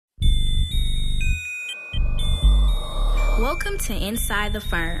Welcome to Inside the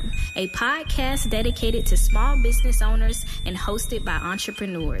Firm, a podcast dedicated to small business owners and hosted by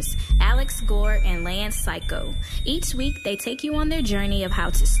entrepreneurs, Alex Gore and Lance Psycho. Each week, they take you on their journey of how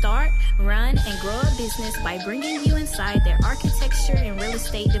to start, run, and grow a business by bringing you inside their architecture and real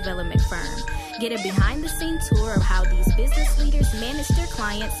estate development firm. Get a behind-the-scenes tour of how these business leaders manage their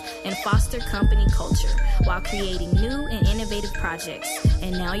clients and foster company culture while creating new and innovative projects.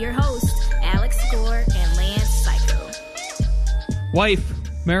 And now your hosts, Alex Gore and Lance Psycho. Wife,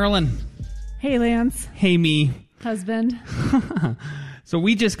 Marilyn. Hey, Lance. Hey, me. Husband. So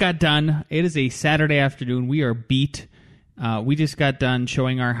we just got done. It is a Saturday afternoon. We are beat. We just got done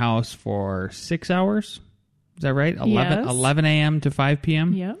showing our house for 6 hours. Is that right? 11 a.m. to 5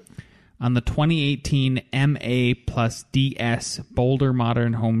 p.m.? Yep. On the 2018 MA plus DS Boulder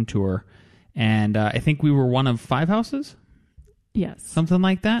Modern Home Tour. And I think we were one of 5 houses? Yes. Something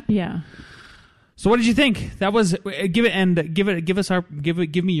like that? Yeah. So what did you think? That was give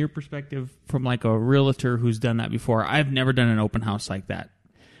me your perspective from like a realtor who's done that before. I've never done an open house like that.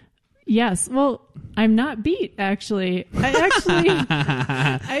 Yes. Well, I'm not beat, actually.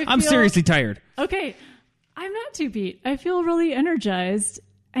 I'm seriously tired. Okay. I'm not too beat. I feel really energized.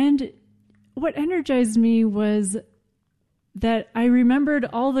 And what energized me was that I remembered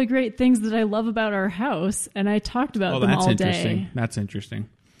all the great things that I love about our house, and I talked about them all day. That's interesting.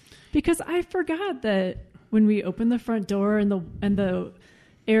 Because I forgot that when we open the front door and the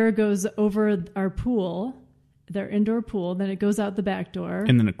air goes over our pool, their indoor pool, then it goes out the back door,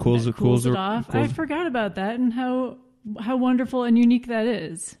 and then it cools it off. I forgot about that and how wonderful and unique that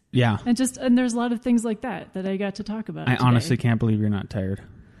is. Yeah, and there's a lot of things like that I got to talk about. I honestly can't believe you're not tired.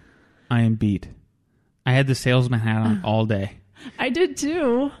 I am beat. I had the salesman hat on all day. I did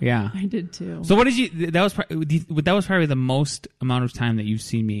too. Yeah, I did too. So what did you? That was probably the most amount of time that you've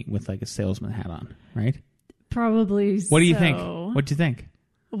seen me with like a salesman hat on, right? Probably. What do you think? What do you think?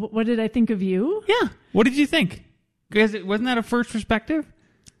 What did I think of you? Yeah. What did you think? Because wasn't that a first perspective?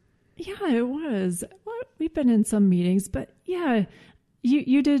 Yeah, it was. Well, we've been in some meetings, but yeah,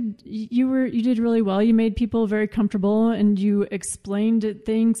 you did really well. You made people very comfortable, and you explained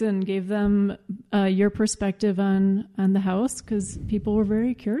things and gave them your perspective on the house because people were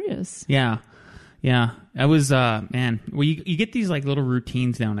very curious. Yeah. I was man. Well, you get these like little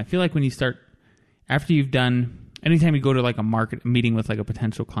routines now, and I feel like when you start after you've done. Anytime you go to like a meeting with like a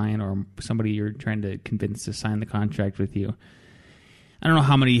potential client or somebody you're trying to convince to sign the contract with you, I don't know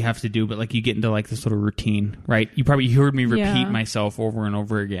how many you have to do, but like you get into like this sort of routine, right? You probably heard me repeat myself over and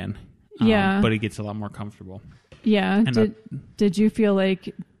over again. But it gets a lot more comfortable. Yeah. And did you feel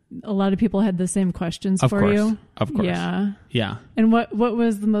like a lot of people had the same questions for you? Of course. Yeah. And what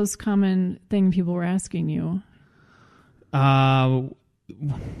was the most common thing people were asking you?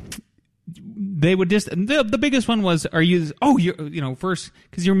 They would just the biggest one was first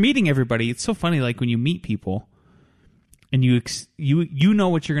because you're meeting everybody. It's so funny like when you meet people and you know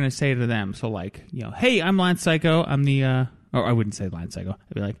what you're going to say to them. So like hey, I'm Lance Psycho. I'm the or I wouldn't say Lance Psycho.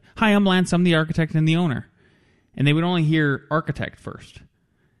 I'd be like, hi, I'm Lance. I'm the architect and the owner. And they would only hear architect first. Do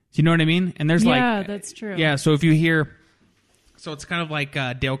you know what I mean? And there's that's true. Yeah. So if you hear, so it's kind of like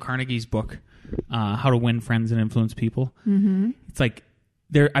Dale Carnegie's book, How to Win Friends and Influence People. Mm-hmm. It's like.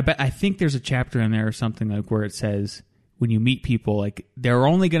 I think there's a chapter in there or something like where it says when you meet people, like they're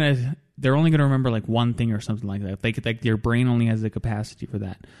only gonna remember like one thing or something like that. They could, like your brain only has the capacity for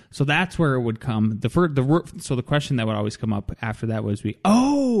that. So that's where it would come. So the question that would always come up after that was,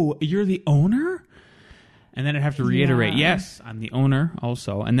 you're the owner, and then I'd have to reiterate, yes, I'm the owner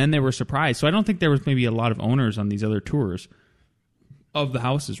also. And then they were surprised. So I don't think there was maybe a lot of owners on these other tours of the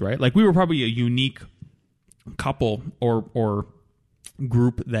houses, right? Like we were probably a unique couple or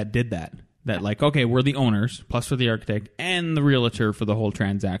group that did that like, okay, we're the owners plus we're the architect and the realtor for the whole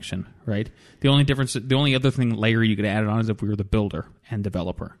transaction, right? The only other layer you could add it on is if we were the builder and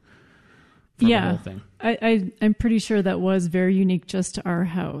developer for the whole thing. I'm pretty sure that was very unique just to our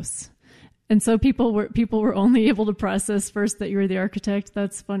house. And so people were only able to process first that you were the architect.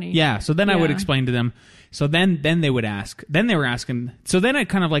 That's funny. Yeah. So then I would explain to them. So then they would ask. Then they were asking. So then it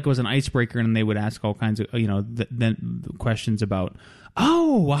kind of like was an icebreaker, and they would ask all kinds of then questions about,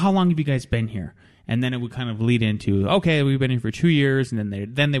 well, how long have you guys been here? And then it would kind of lead into, okay, we've been here for 2 years, and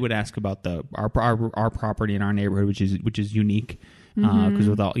then they would ask about our property in our neighborhood, which is unique. Because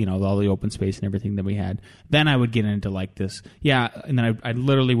with all with all the open space and everything that we had, then I would get into like this, and then I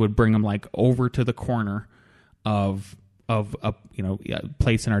literally would bring them like over to the corner of a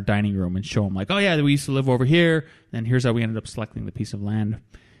place in our dining room and show them like, oh yeah, we used to live over here, and here's how we ended up selecting the piece of land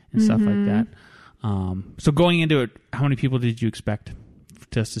and stuff like that. So going into it, how many people did you expect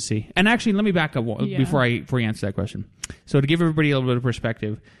just to see? And actually, let me back up before you answer that question. So to give everybody a little bit of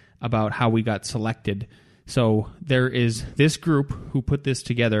perspective about how we got selected, so there is this group who put this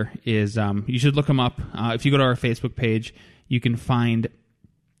together. Is you should look them up. If you go to our Facebook page, you can find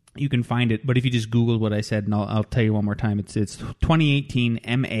it. But if you just Google what I said, and I'll tell you one more time, it's 2018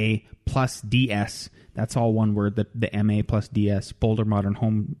 MA plus DS. That's all one word. The MA plus DS Boulder Modern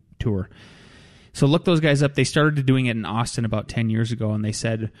Home Tour. So look those guys up. They started doing it in Austin about 10 years ago, and they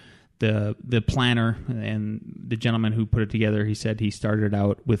said the planner and the gentleman who put it together, he said he started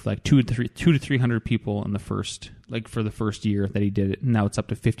out with like 200 to 300 people in the first year that he did it. And now it's up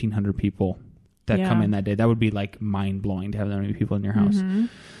to 1,500 people that come in that day. That would be like mind blowing to have that many people in your house. Mm-hmm.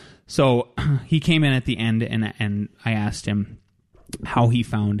 So he came in at the end, and I asked him how he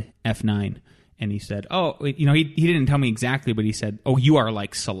found F9, and he said, he didn't tell me exactly, but he said, you are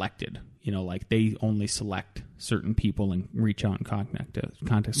like selected. Like they only select certain people and reach out and contact.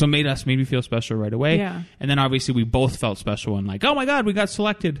 So it made me feel special right away. Yeah. And then obviously we both felt special and like, oh my God, we got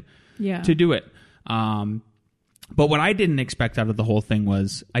selected to do it. But what I didn't expect out of the whole thing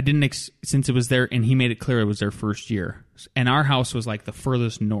was since it was there, and he made it clear it was their first year, and our house was like the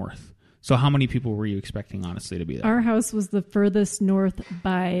furthest north. So how many people were you expecting, honestly, to be there? Our house was the furthest north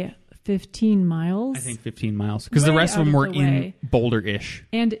by 15 miles. I think 15 miles, because the rest of them were in Boulder-ish.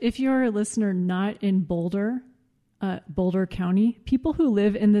 And if you're a listener not in Boulder, Boulder County, people who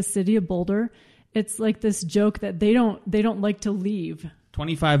live in the city of Boulder, it's like this joke that they don't like to leave.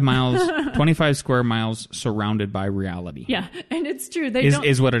 25 square miles surrounded by reality. Yeah, and it's true.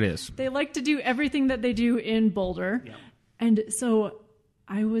 Is what it is. They like to do everything that they do in Boulder. Yeah. And so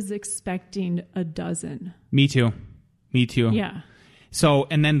I was expecting a dozen. Me too. Yeah. So,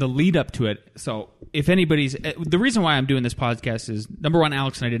 and then the lead up to it. So, if anybody's, the reason why I'm doing this podcast is, number one,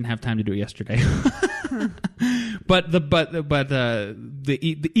 Alex and I didn't have time to do it yesterday. But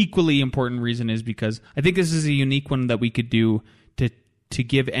the equally important reason is because I think this is a unique one that we could do to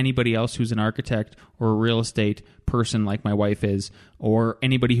give anybody else who's an architect or a real estate person like my wife is, or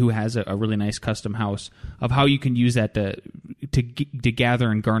anybody who has a really nice custom house, of how you can use that to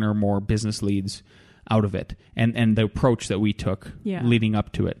gather and garner more business leads out of it, and the approach that we took leading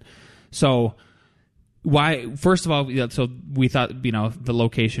up to it. So first of all, so we thought, the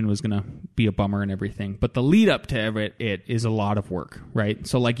location was going to be a bummer and everything, but the lead up to it is a lot of work, right?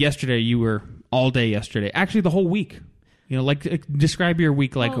 So like yesterday, you were all day yesterday, actually the whole week. Describe your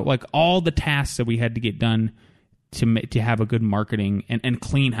week, like all the tasks that we had to get done to have a good marketing and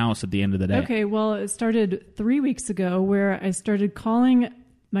clean house at the end of the day. Okay, well, it started 3 weeks ago where I started calling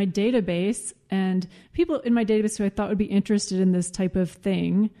my database and people in my database who I thought would be interested in this type of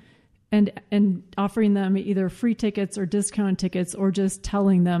thing, and offering them either free tickets or discount tickets, or just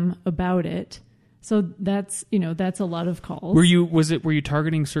telling them about it. So that's a lot of calls. Were you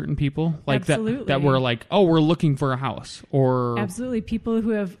targeting certain people like Absolutely. that were like, oh, we're looking for a house, or absolutely people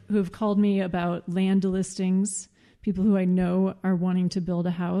who have called me about land listings, people who I know are wanting to build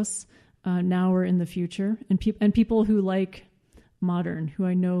a house now or in the future, and people who like modern, who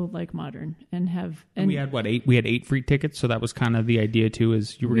I know like modern and have. And we had we had 8 free tickets, so that was kind of the idea too.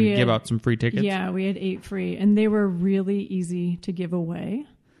 Is you were going to give out some free tickets? Yeah, we had 8 free, and they were really easy to give away.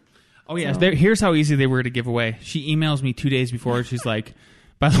 Oh, yeah. So. Here's how easy they were to give away. She emails me 2 days before. She's like,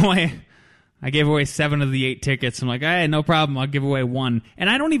 by the way, I gave away 7 of the 8 tickets. I'm like, hey, no problem. I'll give away 1. And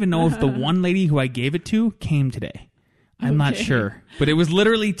I don't even know if the one lady who I gave it to came today. I'm not sure. But it was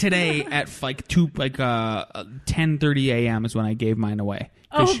literally today at 10:30 a.m. is when I gave mine away.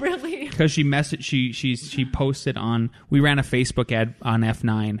 Oh, really? Because she posted on, we ran a Facebook ad on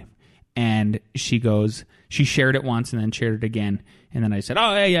F9, and she shared it once and then shared it again. And then I said,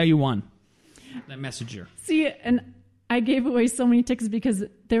 oh, yeah, you won. I messaged her. See, and I gave away so many tickets because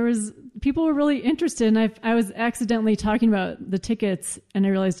people were really interested. And I was accidentally talking about the tickets, and I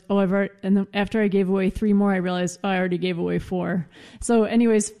realized, and then after I gave away 3 more, I realized, I already gave away 4. So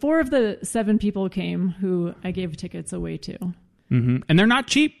anyways, 4 of the 7 people came who I gave tickets away to. Mm-hmm. And they're not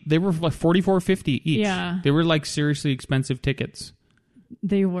cheap. They were like $44.50 each. Yeah. They were like seriously expensive tickets.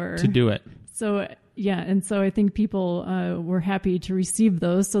 They were. To do it. So yeah, and so I think people were happy to receive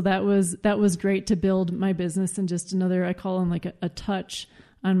those. So that was great to build my business, and just another, I call them like a touch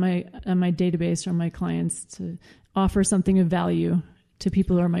on my database or my clients, to offer something of value to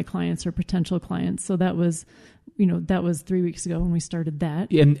people who are my clients or potential clients. So that was 3 weeks ago when we started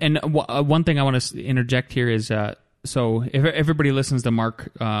that. And one thing I want to interject here is, so if everybody listens to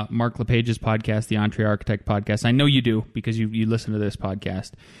Mark LePage's podcast, the Entree Architect podcast, I know you do because you listen to this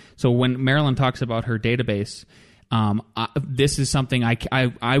podcast. So when Marilyn talks about her database, This is something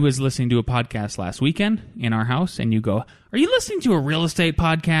I was listening to a podcast last weekend in our house, and you go, are you listening to a real estate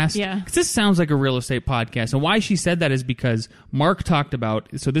podcast? Yeah. 'Cause this sounds like a real estate podcast. And why she said that is because Mark talked about,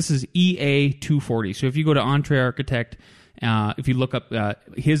 so this is EA 240. So if you go to Entre Architect, if you look up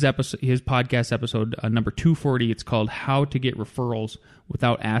his podcast episode number 240, it's called How to Get Referrals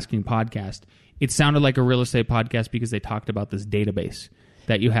Without Asking Podcast. It sounded like a real estate podcast because they talked about this database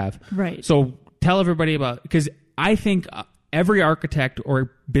that you have. Right. So tell everybody about, because I think every architect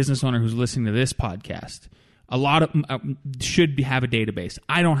or business owner who's listening to this podcast, a lot of should have a database.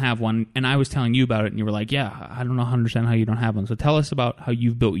 I don't have one, and I was telling you about it, and you were like, yeah, I don't know 100% how you don't have one. So tell us about how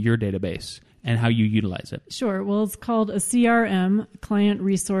you've built your database and how you utilize it. Sure. Well, it's called a CRM, Client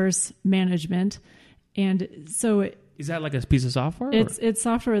Resource Management. And so Is that like a piece of software? it's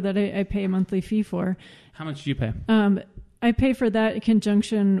software that I pay a monthly fee for. How much do you pay? I pay for that in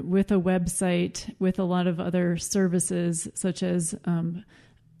conjunction with a website with a lot of other services, such as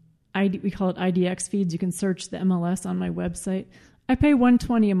we call it IDX feeds. You can search the MLS on my website. I pay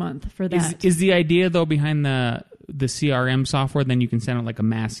 $120 a month for that. Is the idea though behind the CRM software? Then you can send out like a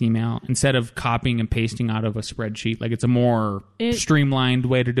mass email instead of copying and pasting out of a spreadsheet. Like it's a more streamlined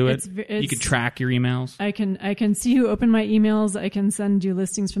way to do it. You can track your emails. I can see who opened my emails. I can send you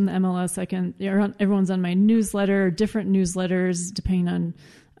listings from the MLS. Everyone's on my newsletter, different newsletters depending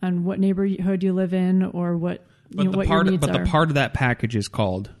on what neighborhood you live in or what your needs are. But the part of that package is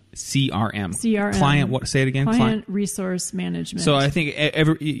called CRM. Client. What? Say it again. Client Resource Management. So I think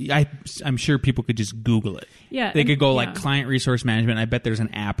I'm sure people could just Google it. Yeah, they could go like Client Resource Management. I bet there's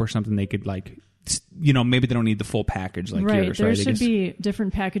an app or something they could like. Maybe they don't need the full package like yours. There right? should be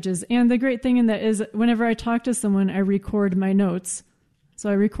different packages. And the great thing in that is, whenever I talk to someone, I record my notes. So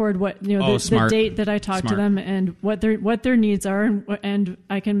I record what the date that I talk to them and what their needs are, and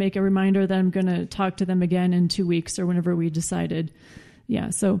I can make a reminder that I'm going to talk to them again in 2 weeks or whenever we decided.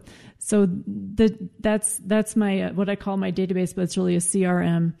 Yeah, so that's my what I call my database, but it's really a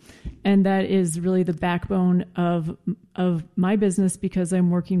CRM, and that is really the backbone of my business because I'm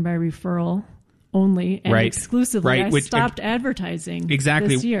working by referral only and exclusively. I stopped advertising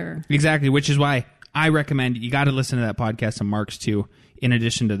this year. Exactly, which is why I recommend you got to listen to that podcast of Mark's too, in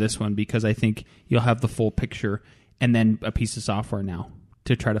addition to this one, because I think you'll have the full picture and then a piece of software now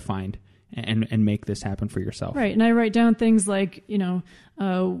to try to find and make this happen for yourself. Right. And I write down things like,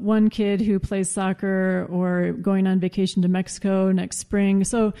 one kid who plays soccer or going on vacation to Mexico next spring.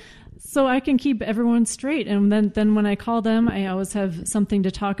 So I can keep everyone straight. And then when I call them, I always have something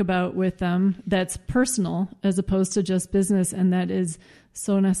to talk about with them that's personal as opposed to just business. And that is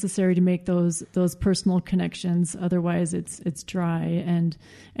so necessary to make those personal connections. Otherwise it's dry and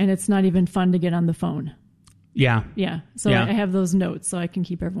it's not even fun to get on the phone. Yeah. Yeah. So I have those notes so I can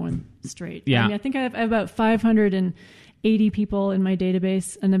keep everyone straight. Yeah. I think I have about 580 people in my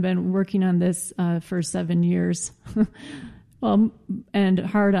database, and I've been working on this for 7 years. Well, and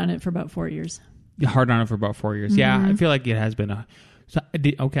hard on it for about 4 years. Hard on it for about 4 years. Mm-hmm. Yeah. I feel like it has been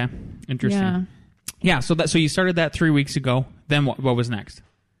okay. Interesting. Yeah. So you started that 3 weeks ago. Then what was next?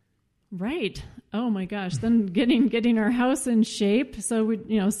 Right. Oh my gosh. Then getting our house in shape. So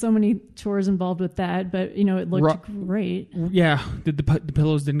we, so many chores involved with that, but it looked great. Yeah. Did the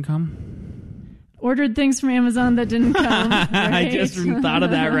pillows didn't come? Ordered things from Amazon that didn't come. Right? I just thought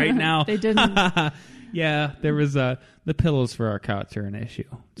of that right now. They didn't. Yeah, there was the pillows for our couch are an issue.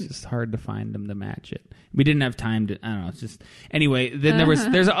 It's just hard to find them to match it. We didn't have time to. I don't know. It's just anyway. Then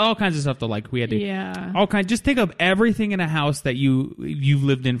there's all kinds of stuff to like. We had to all kinds. Just think of everything in a house that you've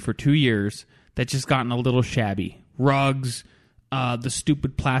lived in for 2 years that's just gotten a little shabby. Rugs, the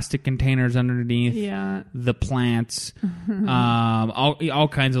stupid plastic containers underneath. Yeah. The plants, all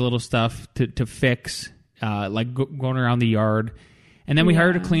kinds of little stuff to fix, like going around the yard. And then we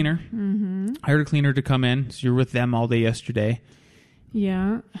hired a cleaner. Mm-hmm. Hired a cleaner to come in. So you're with them all day yesterday.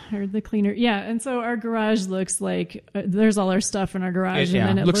 Yeah, hired the cleaner. Yeah, and so our garage looks like there's all our stuff in our garage. And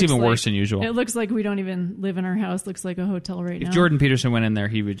then it looks even worse than usual. It looks like we don't even live in our house. Looks like a hotel right now. If Jordan Peterson went in there,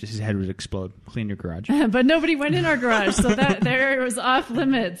 his head would explode. Clean your garage. But nobody went in our garage, so that there was off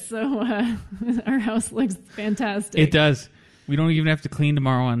limits. So our house looks fantastic. It does. We don't even have to clean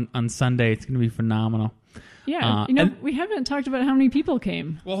tomorrow on Sunday. It's going to be phenomenal. Yeah, we haven't talked about how many people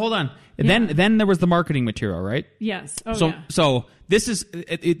came. Well, hold on. Yeah. Then there was the marketing material, right? Yes. So this is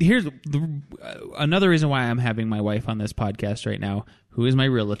here's another reason why I'm having my wife on this podcast right now, who is my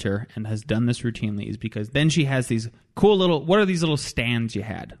realtor and has done this routinely, is because then she has these cool little. What are these little stands you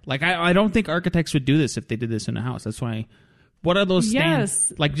had? Like I don't think architects would do this if they did this in a house. That's why. What are those stands?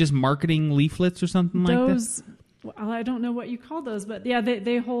 Yes. Like just marketing leaflets or something like that? well, I don't know what you call those, but yeah,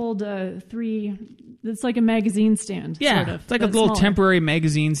 they hold 3. It's like a magazine stand. Yeah, sort of, it's like a little smaller. temporary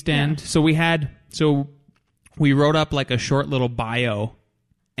magazine stand. Yeah. So we wrote up like a short little bio,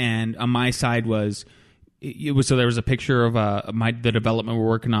 and on my side was there was a picture of the development we're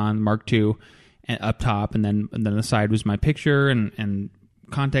working on, Mark II, up top, and then the side was my picture and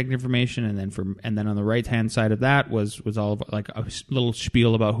contact information, and then on the right hand side of that was all of like a little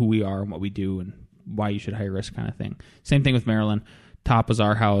spiel about who we are and what we do and why you should hire us, kind of thing. Same thing with Marilyn. Top was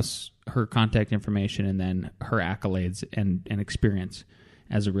our house, her contact information, and then her accolades and experience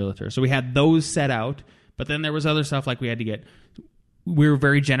as a realtor. So we had those set out, but then there was other stuff like we were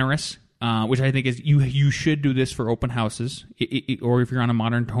very generous, which I think is you should do this for open houses, or if you're on a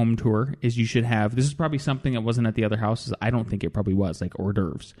modern home tour, is you should have, this is probably something that wasn't at the other houses. I don't think it probably was, like hors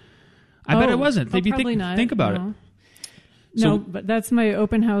d'oeuvres. I bet it wasn't. Probably not. Think about it. No, but that's my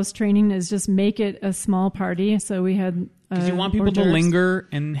open house training, is just make it a small party. So we had because you want people to linger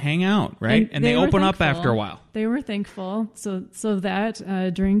and hang out, right? And they open up after a while. They were thankful. So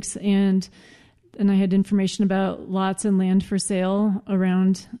that drinks and I had information about lots and land for sale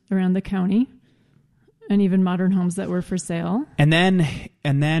around the county, and even modern homes that were for sale. And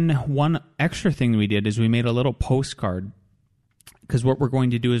then one extra thing we did is we made a little postcard. Because what we're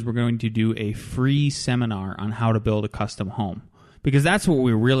going to do is we're going to do a free seminar on how to build a custom home. Because that's what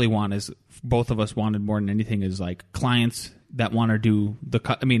we really want, is both of us wanted more than anything, is like clients that want to do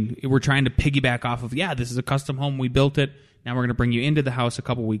we're trying to piggyback off of, this is a custom home, we built it. Now we're going to bring you into the house a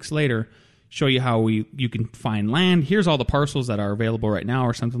couple weeks later, show you how you can find land. Here's all the parcels that are available right now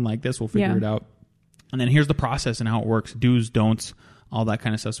or something like this. We'll figure it out. And then here's the process and how it works, do's, don'ts, all that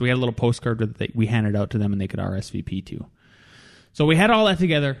kind of stuff. So we had a little postcard that we handed out to them and they could RSVP to. So we had all that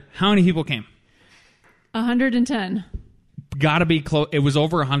together. How many people came? 110. Gotta be close. It was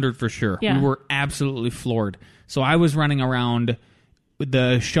over 100 for sure. Yeah. We were absolutely floored. So I was running around.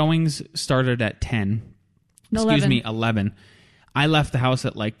 The showings started at 10. 11. I left the house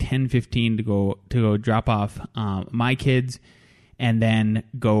at like 10:15 to go drop off my kids, and then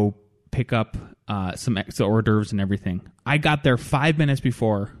go pick up some extra hors d'oeuvres and everything. I got there 5 minutes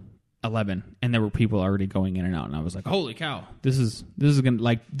before 11, and there were people already going in and out, and I was like, "Holy cow! This is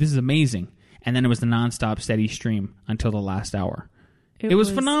amazing!" And then it was the nonstop, steady stream until the last hour. It was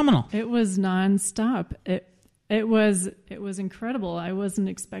phenomenal. It was nonstop. It was incredible. I wasn't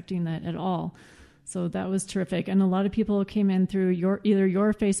expecting that at all. So that was terrific, and a lot of people came in through either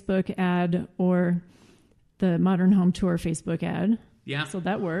your Facebook ad or the Modern Home Tour Facebook ad. Yeah, so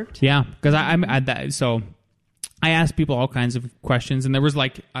that worked. Yeah, because I asked people all kinds of questions, and there was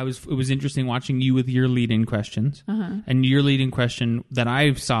it was interesting watching you with your lead-in questions. And your lead-in question that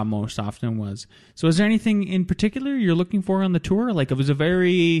I saw most often was, so is there anything in particular you're looking for on the tour? Like, it was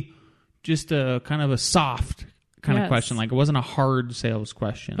just a kind of a soft kind of question. Like, it wasn't a hard sales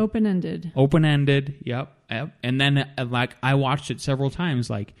question. Open-ended, yep. And then, I watched it several times,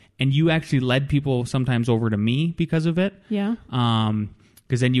 and you actually led people sometimes over to me because of it. Yeah.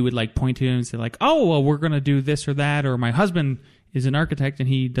 Because then you would point to him and say oh, well, we're going to do this or that, or my husband is an architect and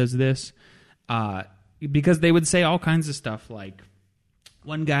he does this. Because they would say all kinds of stuff. Like,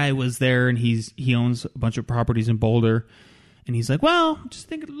 one guy was there and he owns a bunch of properties in Boulder, and he's like, well, just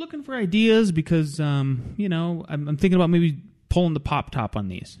looking for ideas because I'm thinking about maybe pulling the pop top on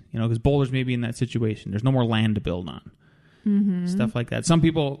these, because Boulder's maybe in that situation. There's no more land to build on. Mm-hmm. Stuff like that. Some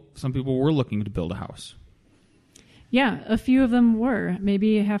people were looking to build a house. Yeah, a few of them were,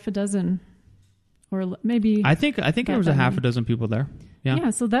 maybe half a dozen, or maybe. I think there was a half a dozen people there. Yeah. Yeah,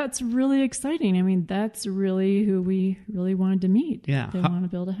 so that's really exciting. I mean, that's really who we really wanted to meet. Yeah, they want to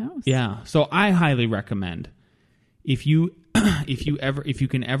build a house. Yeah, so I highly recommend if you ever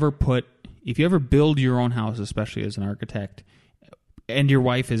build your own house, especially as an architect, and your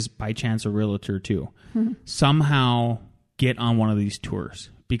wife is by chance a realtor too, somehow get on one of these tours.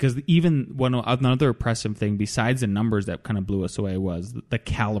 Because even another impressive thing, besides the numbers that kind of blew us away, was the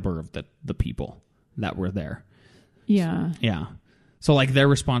caliber of the people that were there. Yeah. Yeah. So, their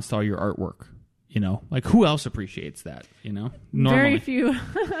response to all your artwork, who else appreciates that, Normally.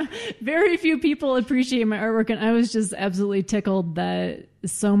 Very few people appreciate my artwork, and I was just absolutely tickled that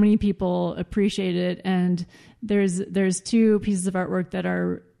so many people appreciate it. And there's 2 pieces of artwork that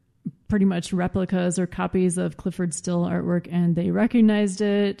are pretty much replicas or copies of Clyfford Still artwork, and they recognized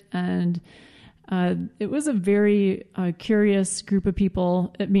it. And it was a very curious group of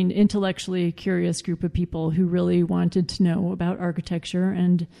people. I mean, intellectually curious group of people who really wanted to know about architecture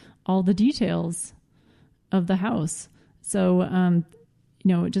and all the details of the house. So,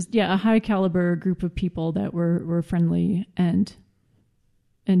 a high caliber group of people that were friendly and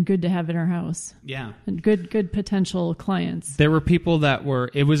and good to have in our house. Yeah. And good potential clients. There were people that were.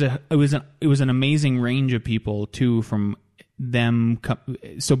 It was an amazing range of people too. From them,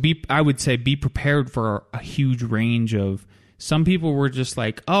 so I would say be prepared for a huge range of. Some people were just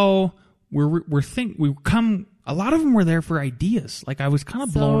like, oh, a lot of them were there for ideas. Like I was kind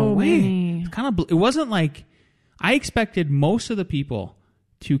of blown away. It wasn't like I expected most of the people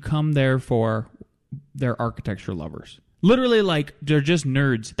to come there for their architecture lovers. Literally, like they're just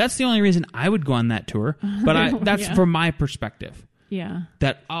nerds. That's the only reason I would go on that tour. But that's from my perspective. Yeah.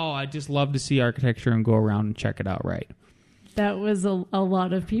 That I just love to see architecture and go around and check it out. Right. That was a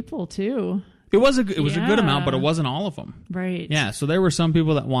lot of people too. It was a good amount, but it wasn't all of them. Right. Yeah. So there were some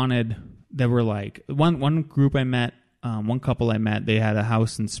people that were like one group I met, one couple I met. They had a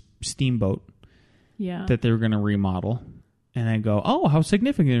house in Steamboat. Yeah. That they were going to remodel, and I go, "Oh, how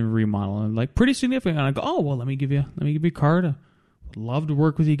significant a remodel?" And like, pretty significant. And I go, "Oh, well, let me give you a card. Would love to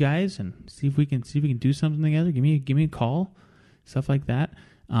work with you guys and see if we can do something together. Give me a call, stuff like that."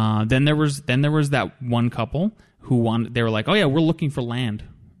 Then there was that one couple who they were like, "Oh yeah, we're looking for land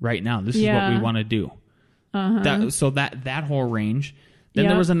right now. This is what we want to do." That whole range. Then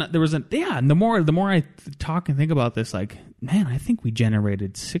there was and the more I talk and think about this, like, man, I think we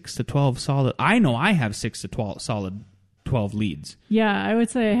generated 6 to 12 solid. I know I have 6 to 12 solid 12 leads. Yeah, I would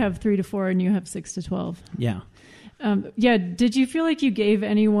say I have 3 to 4, and you have 6 to 12. Yeah. Did you feel like you gave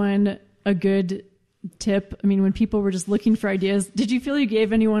anyone a good tip? I mean, when people were just looking for ideas, did you feel you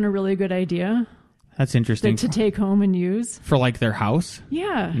gave anyone a really good idea? That's interesting. To take home and use? For like their house?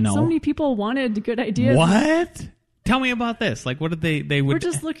 Yeah. No. So many people wanted good ideas. What? Tell me about this. Like, what did they would... We're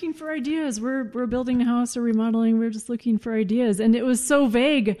just looking for ideas. We're building a house or remodeling. We're just looking for ideas. And it was so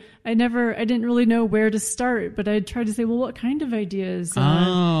vague. I didn't really know where to start, but I tried to say, well, what kind of ideas?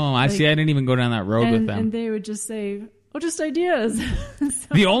 I see. I didn't even go down that road with them. And they would just say, oh, just ideas.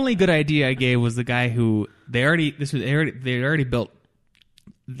 The only good idea I gave was the guy who they already built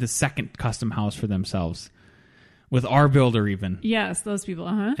the second custom house for themselves. With our builder, even. Yes, those people,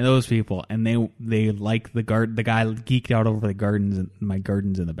 And those people, and they like the garden. The guy geeked out over the gardens and my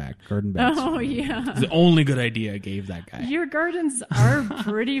gardens in the back, garden beds. Oh yeah, it's the only good idea I gave that guy. Your gardens are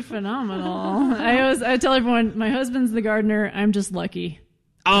pretty phenomenal. I tell everyone, my husband's the gardener. I'm just lucky.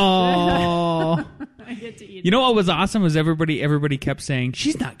 Oh, I get to eat. You know what was awesome was everybody kept saying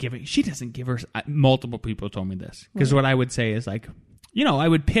she doesn't give her. Multiple people told me this because what I would say is like, I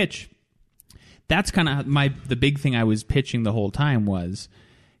would pitch. That's kind of the big thing I was pitching the whole time was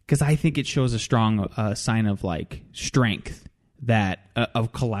because I think it shows a strong sign of like strength that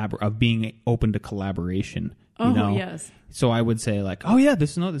of being open to collaboration. Yes. So I would say like, oh yeah,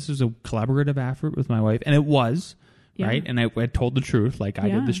 this is a collaborative effort with my wife, and it was right. And I told the truth. Like I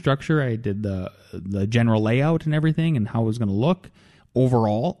did the structure, I did the general layout and everything, and how it was going to look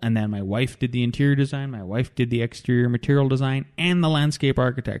overall, and then my wife did the interior design, my wife did the exterior material design and the landscape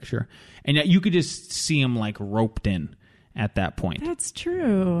architecture, and you could just see them like roped in at that point. That's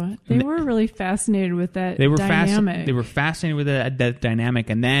true. They were really fascinated with that dynamic. They were fascinated with that dynamic,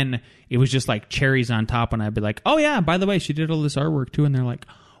 and then it was just like cherries on top, and I'd be like, oh yeah, by the way, she did all this artwork too, and they're like,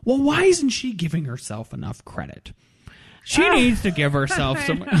 well, why isn't she giving herself enough credit? She needs to give herself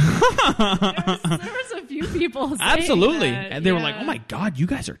some. There was a few people saying absolutely, that. And they were like, "Oh my god, you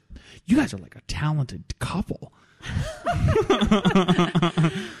guys are like a talented couple."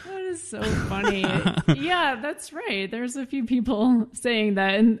 That is so funny. Yeah, that's right. There's a few people saying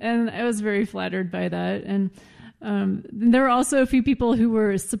that, and I was very flattered by that. And there were also a few people who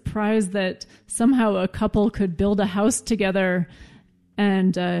were surprised that somehow a couple could build a house together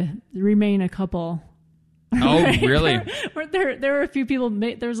and remain a couple. Oh, right? really? There were a few people.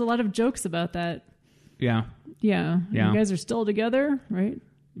 There's a lot of jokes about that. Yeah. Yeah. You guys are still together, right?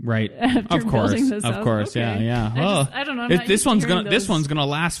 Right. After of course. this Of house. course. Okay. Yeah. Well, I don't know. this one's gonna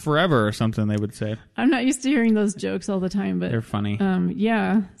last forever or something. They would say. I'm not used to hearing those jokes all the time, but they're funny.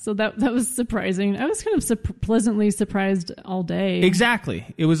 Yeah. So that was surprising. I was kind of pleasantly surprised all day. Exactly.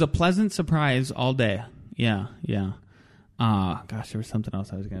 It was a pleasant surprise all day. Yeah. Yeah. Gosh, there was something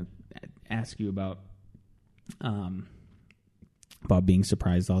else I was gonna ask you about being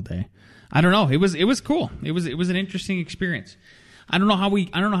surprised all day. I don't know. It was cool. It was an interesting experience. I don't know how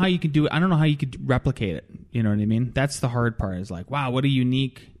you could do it. I don't know how you could replicate it. You know what I mean? That's the hard part. Is like, wow, what a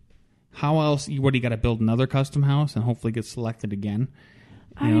unique. How else? What do you got to build another custom house and hopefully get selected again?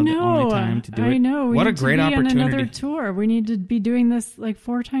 I know. The only time to do it. I know. What a great opportunity! On another tour. We need to be doing this like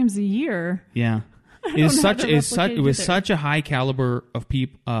 4 times a year. Yeah. It was such a high caliber of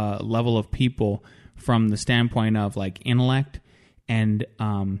level of people from the standpoint of like intellect and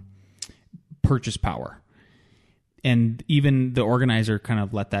purchase power. And even the organizer kind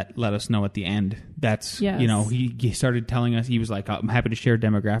of let us know at the end. That's, Yes. you know, he started telling us, he was like, I'm happy to share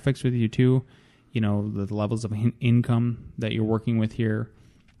demographics with you too. You know, the levels of income that you're working with here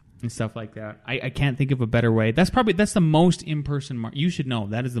and stuff like that. I can't think of a better way. That's the most in-person, you should know,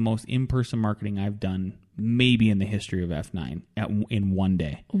 that is the most in-person marketing I've done maybe in the history of F9 in one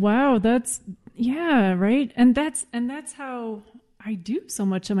day. Wow, yeah, right. And that's how I do so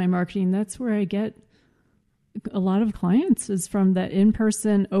much of my marketing. That's where I get a lot of clients, is from that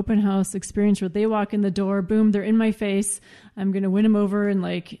in-person open house experience where they walk in the door, boom, they're in my face. I'm going to win them over and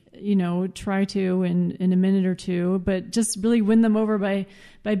try to in a minute or two, but just really win them over by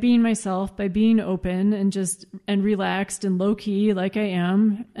being myself, by being open and relaxed and low key like I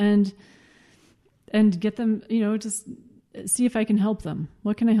am, and get them, just see if I can help them.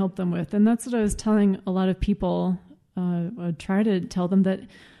 What can I help them with? And that's what I was telling a lot of people. I try to tell them that,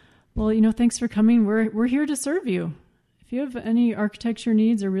 well, thanks for coming. We're here to serve you. If you have any architecture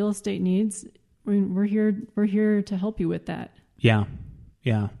needs or real estate needs, we're here to help you with that. Yeah.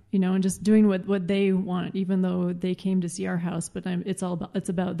 Yeah. And just doing what they want, even though they came to see our house, but it's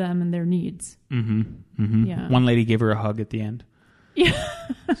about them and their needs. Mm-hmm. Mm-hmm. Yeah. One lady gave her a hug at the end. Yeah.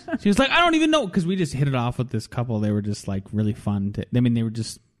 She was like, I don't even know, because we just hit it off with this couple. They were just like really fun. They were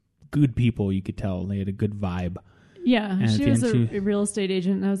just good people. You could tell they had a good vibe. Yeah, and she was a real estate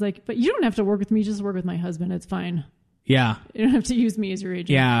agent, and I was like, but you don't have to work with me, just work with my husband. It's fine. Yeah. You don't have to use me as your agent.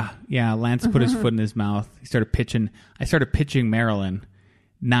 Yeah. Lance put his foot in his mouth. I started pitching Marilyn.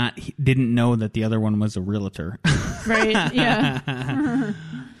 Didn't know that the other one was a realtor. Right, yeah.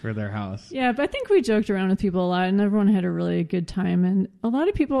 For their house. Yeah, but I think we joked around with people a lot, and everyone had a really good time. And a lot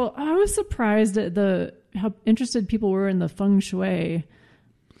of people, I was surprised at how interested people were in the feng shui.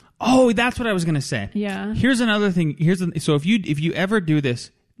 Oh, that's what I was going to say. Yeah. Here's another thing. So if you ever do this,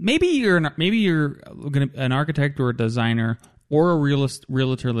 maybe you're an architect or a designer or a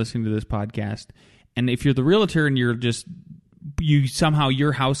realtor listening to this podcast, and if you're the realtor and somehow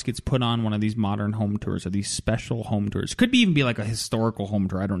your house gets put on one of these modern home tours or these special home tours, could even be like a historical home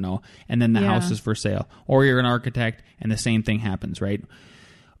tour, I don't know, and then the house is for sale, or you're an architect and the same thing happens, right?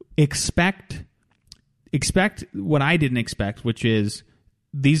 Expect what I didn't expect, which is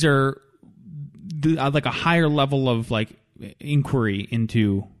these are like a higher level of like inquiry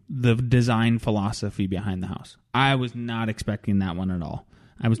into the design philosophy behind the house. I was not expecting that one at all.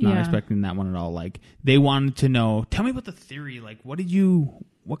 Like, they wanted to know, tell me about the theory. Like, what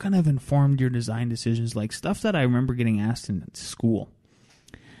kind of informed your design decisions? Like, stuff that I remember getting asked in school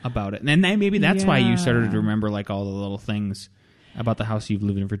about it. And then maybe that's why you started to remember like all the little things about the house you've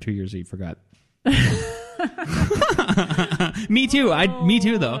lived in for 2 years that you forgot. Me too. Me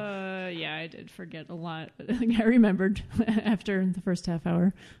too, though. Yeah, I did forget a lot. I remembered after the first half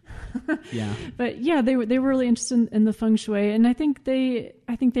hour. Yeah. But yeah, they were really interested in the feng shui, and I think they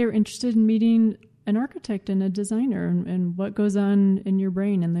were interested in meeting an architect and a designer and what goes on in your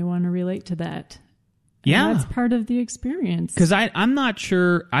brain, and they want to relate to that. Yeah, and that's part of the experience. Because I'm not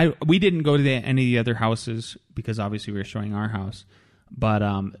sure. We didn't go to any of the other houses because obviously we were showing our house, but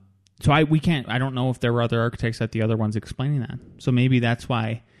so I don't know if there were other architects at the other ones explaining that. So maybe that's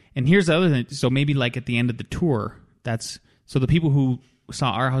why. And here's the other thing. So maybe like at the end of the tour, so the people who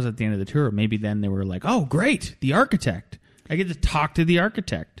saw our house at the end of the tour, maybe then they were like, oh, great, the architect. I get to talk to the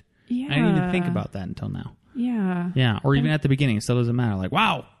architect. Yeah. I didn't even think about that until now. Yeah. Yeah. Or even at the beginning, it still doesn't matter. Like,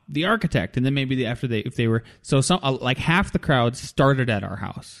 wow, the architect. And then maybe if they were, so some, like half the crowd started at our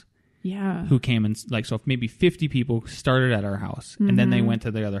house. Yeah. Who came and like, so if maybe 50 people started at our house and then they went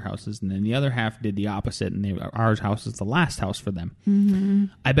to the other houses, and then the other half did the opposite, and our house is the last house for them. Mm-hmm.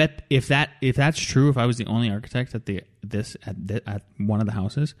 I bet if that's true, if I was the only architect at one of the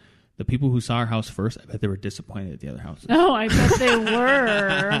houses, the people who saw our house first, I bet they were disappointed at the other houses. Oh, I bet they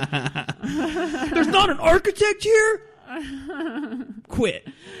were. There's not an architect here. Quit.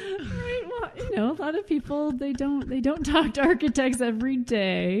 Right. Well, a lot of people they don't talk to architects every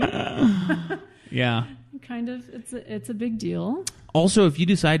day. Yeah. Kind of. It's a big deal. Also, if you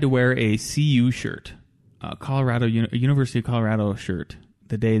decide to wear a CU shirt, University of Colorado shirt,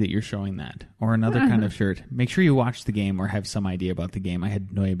 the day that you're showing that, or another kind of shirt, make sure you watch the game or have some idea about the game. I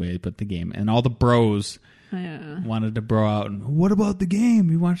had no idea about the game, and all the bros wanted to bro out. And what about the game?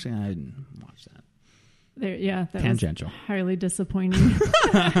 You watched it? I didn't watch that. That tangential. Was highly disappointing.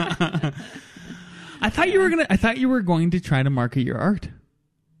 I thought you were going to try to market your art.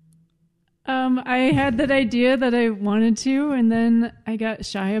 I had that idea that I wanted to, and then I got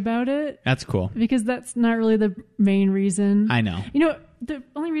shy about it. That's cool. Because that's not really the main reason. I know. The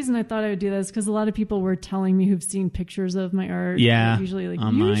only reason I thought I would do that is because a lot of people were telling me who've seen pictures of my art. Yeah. Usually like,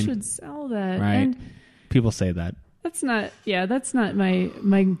 online. You should sell that. Right. And people say that. That's not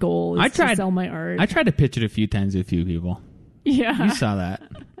my goal is to sell my art. I tried to pitch it a few times to a few people. Yeah. You saw that.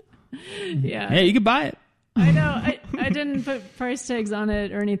 Yeah. Hey, you could buy it. I know. I didn't put price tags on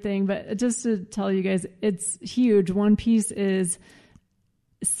it or anything, but just to tell you guys, it's huge. One piece is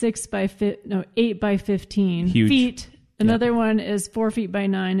 8 by 15 huge. feet. Another one is 4 feet by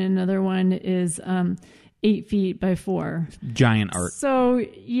 9, and another one is 8 feet by 4. Giant art. So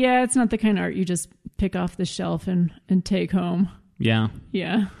yeah, it's not the kind of art you just pick off the shelf and take home. Yeah.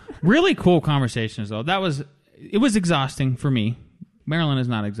 Yeah. Really cool conversations though. It was exhausting for me. Marilyn is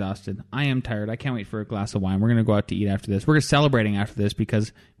not exhausted. I am tired. I can't wait for a glass of wine. We're going to go out to eat after this. We're celebrating after this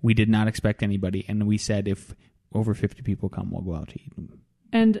because we did not expect anybody, and we said if over 50 people come, we'll go out to eat.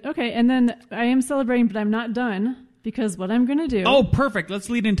 And then I am celebrating, but I'm not done. Because what I'm going to do... Oh, perfect. Let's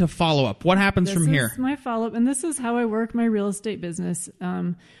lead into follow-up. What happens from here? This is my follow-up, and this is how I work my real estate business.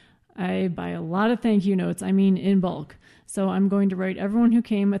 I buy a lot of thank you notes. I mean, in bulk. So I'm going to write everyone who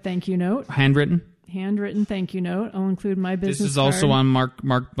came a thank you note. Handwritten Thank you note. I'll include my business This is card. also on Mark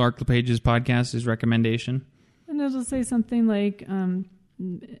LePage's podcast, his recommendation. And it'll say something like,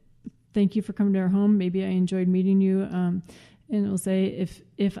 thank you for coming to our home. Maybe I enjoyed meeting you. And it'll say,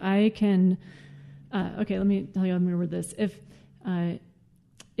 if I can... okay, let me tell you how I'm going to word this.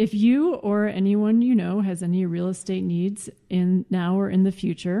 If you or anyone you know has any real estate needs in now or in the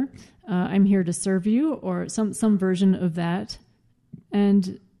future, I'm here to serve you, or some version of that,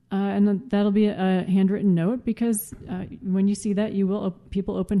 and that'll be a handwritten note because when you see that,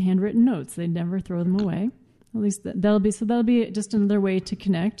 people open handwritten notes. They never throw them away. At least that'll be just another way to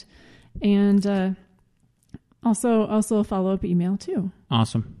connect, and also a follow up email too.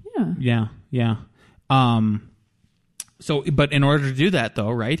 Awesome. Yeah. So, but in order to do that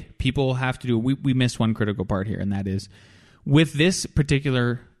though, right, people have to do, we missed one critical part here, and that is with this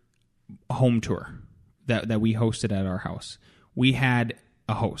particular home tour that we hosted at our house, we had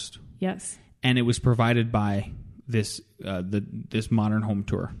a host. Yes. And it was provided by this Modern Home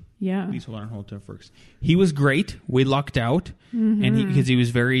Tour. Yeah. These Modern Home Tour folks. He was great. We lucked out, and because he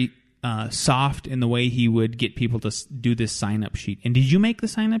was very soft in the way he would get people to do this sign-up sheet. And did you make the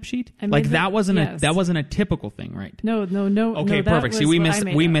sign-up sheet? That wasn't a typical thing, right? No. Okay, perfect. See, we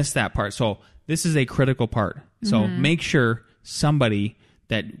missed that part. So this is a critical part. So make sure somebody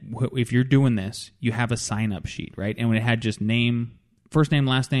that if you're doing this, you have a sign-up sheet, right? And when it had just name, first name,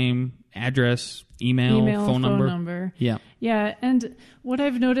 last name, address, email, phone number. Yeah. Yeah. And what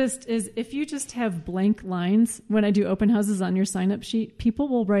I've noticed is if you just have blank lines, when I do open houses on your sign-up sheet, people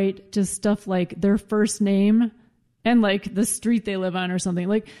will write just stuff like their first name and like the street they live on or something.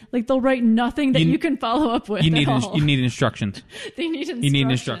 Like they'll write nothing that you can follow up with. You need instructions. They need instructions. You need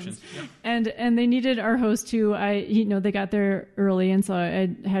instructions. Yep. And they needed our host too. They got there early, and so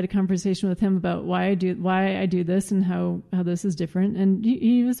I had a conversation with him about why I do this and how this is different, and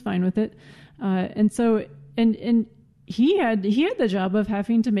he was fine with it. And he had the job of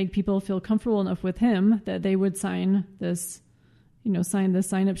having to make people feel comfortable enough with him that they would sign this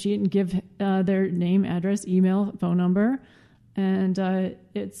sign-up sheet and give their name, address, email, phone number. And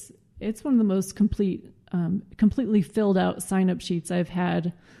it's one of the most completely filled out sign-up sheets I've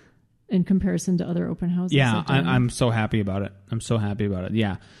had in comparison to other open houses. Yeah, I'm so happy about it.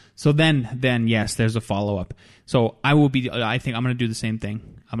 Yeah. So then yes, there's a follow-up. So I think I'm going to do the same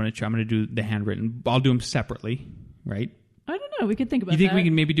thing. I'm going to do the handwritten. I'll do them separately, right? I don't know. We could think about that. You think we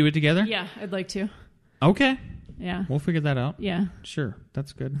can maybe do it together? Yeah, I'd like to. Okay. Yeah. We'll figure that out. Yeah. Sure.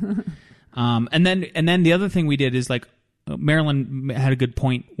 That's good. And then the other thing we did is like Marilyn had a good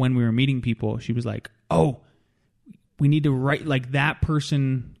point when we were meeting people. She was like, "Oh, we need to write like that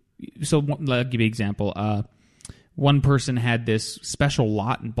person." So I'll give you an example. One person had this special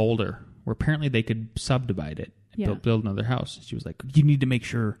lot in Boulder where apparently they could subdivide it and build another house. She was like, "You need to make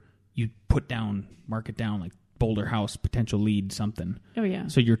sure you mark it down like Boulder house, potential lead, something." Oh yeah.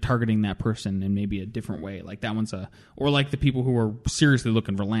 So you're targeting that person in maybe a different way. Like that one's or like the people who are seriously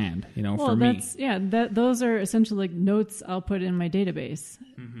looking for land, for me. Those are essentially like notes I'll put in my database.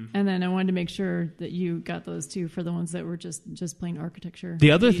 Mm-hmm. And then I wanted to make sure that you got those too for the ones that were just plain architecture.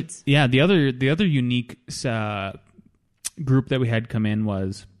 The other unique group that we had come in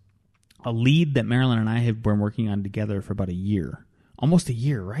was a lead that Marilyn and I have been working on together for about a year. Almost a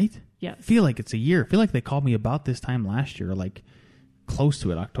year, right? Yeah. I feel like it's a year. I feel like they called me about this time last year, like close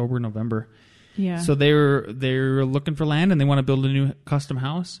to it, October, November. Yeah. So they're looking for land and they want to build a new custom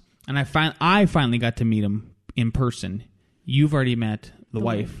house. And I finally got to meet them in person. You've already met the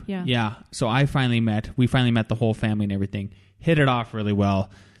wife. Yeah. Yeah. So we finally met the whole family and everything. Hit it off really well.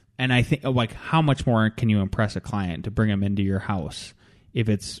 And I think like how much more can you impress a client to bring them into your house if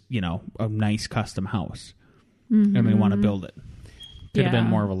it's, a nice custom house? Mm-hmm. and they want to build it. Could have Yeah. been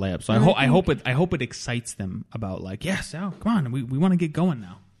more of a layup. So And I hope it excites them about like, yes, oh, come on, we want to get going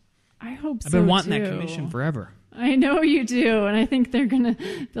now. I hope so. I've been wanting too. that commission forever. I know you do, and I think they're going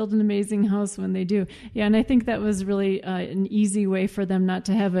to build an amazing house when they do. Yeah, and I think that was really an easy way for them not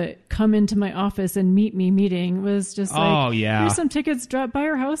to have a come into my office and meet me meeting. Was just like, Oh, yeah. here's some tickets, drop by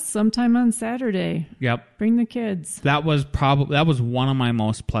our house sometime on Saturday. Yep. Bring the kids. That was one of my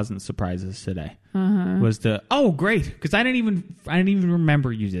most pleasant surprises today. Was great, because I didn't even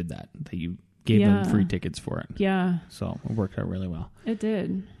remember you did that you gave them free tickets for it. Yeah, So it worked out really well. it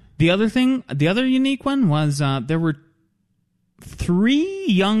did. The other unique one was there were 3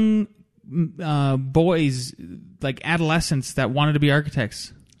 young boys, like adolescents, that wanted to be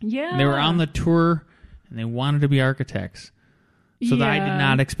architects. Yeah. They were on the tour and they wanted to be architects. So I did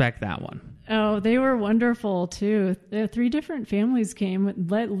not expect that one. Oh, they were wonderful too. 3 different families came,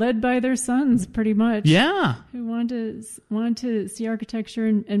 led by their sons, pretty much. Yeah. Who wanted to see architecture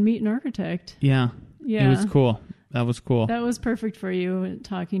and meet an architect. Yeah. Yeah. It was cool. That was cool. That was perfect for you,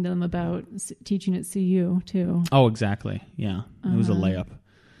 talking to them about teaching at CU too. Oh, exactly. Yeah. It was a layup.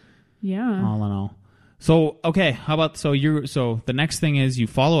 Yeah. All in all. So, okay, how about so the next thing is you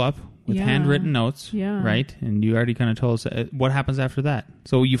follow up with handwritten notes, right? And you already kind of told us what happens after that.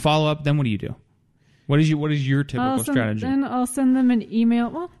 So you follow up, then what do you do? What is your typical strategy? Then I'll send them an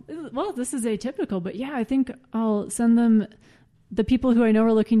email. Well, this is atypical, but yeah, I think I'll send them the people who I know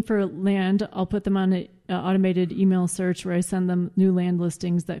are looking for land. I'll put them on an automated email search where I send them new land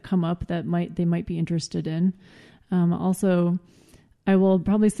listings that come up that they might be interested in. Also, I will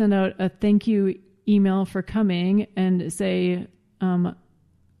probably send out a thank you email for coming and say, how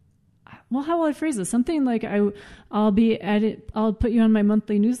will I phrase this? Something like I'll put you on my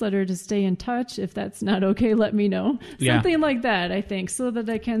monthly newsletter to stay in touch. If that's not okay, let me know. Yeah. Something like that, I think, so that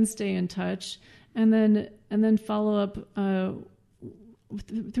I can stay in touch, and then follow up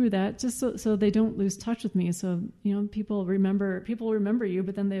through that, just so they don't lose touch with me. So people remember you,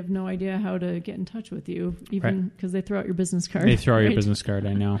 but then they have no idea how to get in touch with you, even because they throw out your business card. They throw out your business card.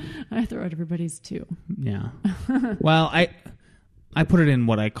 I know. I throw out everybody's too. Yeah. Well, I put it in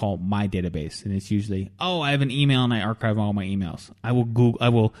what I call my database, and it's usually, I have an email and I archive all my emails. I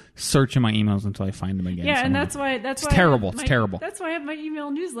will search in my emails until I find them again. Yeah, somewhere. and that's why terrible. It's terrible. That's why I have my email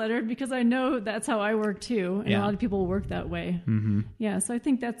newsletter, because I know that's how I work too, and a lot of people work that way. Mm-hmm. Yeah, so I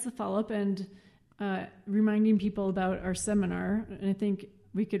think that's the follow up, and reminding people about our seminar, and I think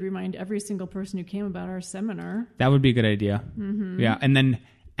we could remind every single person who came about our seminar. That would be a good idea. Mm-hmm. Yeah, and then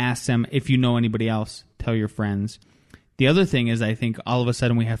ask them if you know anybody else. Tell your friends. The other thing is, I think all of a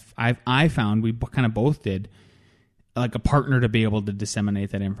sudden I found we kind of both did, like a partner to be able to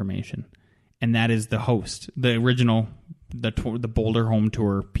disseminate that information, and that is the host, the original, the Boulder Home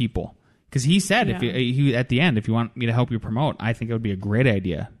Tour people. Because he said, if he at the end, if you want me to help you promote, I think it would be a great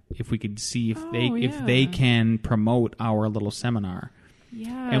idea if we could see if they can promote our little seminar.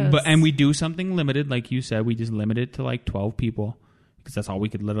 Yes. And we do something limited, like you said, we just limit it to like 12 people, because that's all we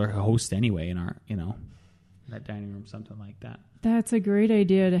could literally host anyway in our that dining room, something like that. That's a great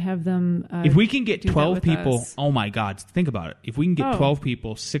idea to have them. If we can get 12 people, us. oh my God, think about it. If we can get 12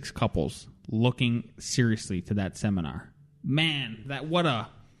 people, 6 couples looking seriously to that seminar, man,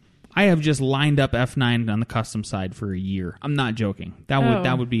 I have just lined up F9 on the custom side for a year. I'm not joking.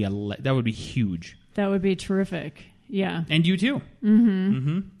 That would be huge. That would be terrific. Yeah. And you too.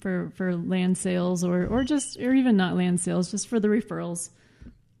 Mm-hmm. Mm-hmm. For land sales or even not land sales, just for the referrals.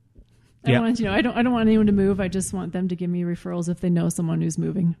 I don't want anyone to move. I just want them to give me referrals if they know someone who's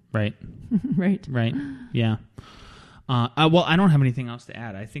moving. Right. Right. Right. Yeah. Well, I don't have anything else to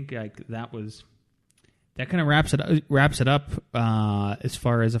add. I think that kind of wraps it up as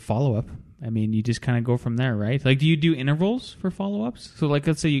far as a follow up. I mean, you just kind of go from there, right? Like, do you do intervals for follow ups? So, like,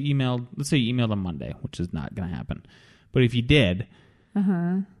 let's say you emailed on Monday, which is not going to happen. But if you did,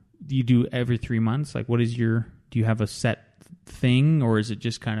 do you do every 3 months? Like, do you have a set thing, or is it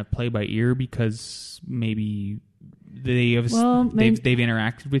just kind of play by ear because maybe they've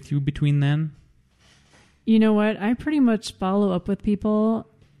interacted with you between then? You know what? I pretty much follow up with people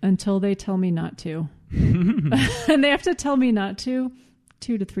until they tell me not to. And they have to tell me not to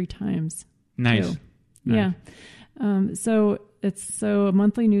 2 to 3 times. Nice. Yeah. So it's a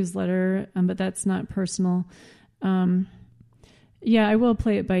monthly newsletter, but that's not personal. I will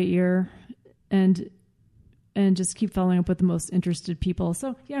play it by ear and just keep following up with the most interested people.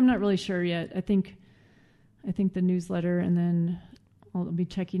 So I'm not really sure yet. I think the newsletter, and then I'll be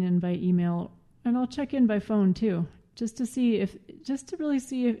checking in by email, and I'll check in by phone too, just to really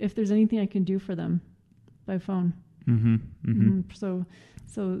see if there's anything I can do for them by phone. Mm-hmm. Mm-hmm.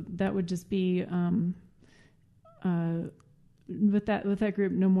 So that would just be with that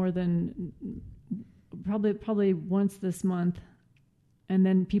group no more than probably once this month, and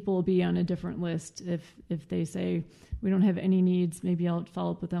then people will be on a different list. If they say we don't have any needs, maybe I'll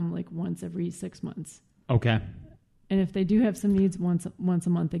follow up with them like once every 6 months. Okay. And if they do have some needs, once a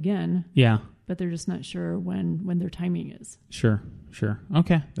month again. Yeah. But they're just not sure when their timing is. Sure.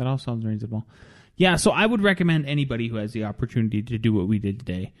 Okay, that all sounds reasonable. Yeah, so I would recommend anybody who has the opportunity to do what we did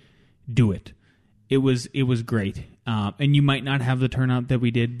today, do it. It was great, and you might not have the turnout that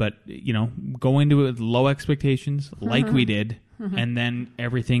we did, but go into it with low expectations, like we did, and then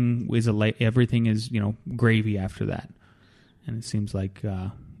everything is gravy after that. And it seems like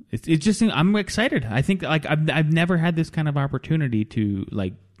it's just I'm excited. I think like I've never had this kind of opportunity to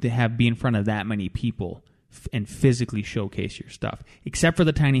be in front of that many people and physically showcase your stuff, except for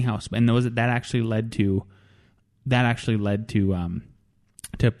the tiny house, and that actually led to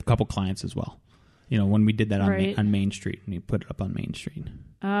a couple clients as well. When we did that on Main Street, and we put it up on Main Street.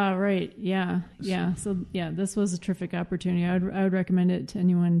 Right. Yeah. So this was a terrific opportunity. I would recommend it to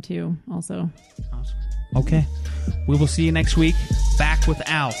anyone too. Also. Awesome. Okay, we will see you next week. Back with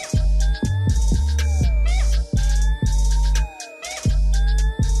Al.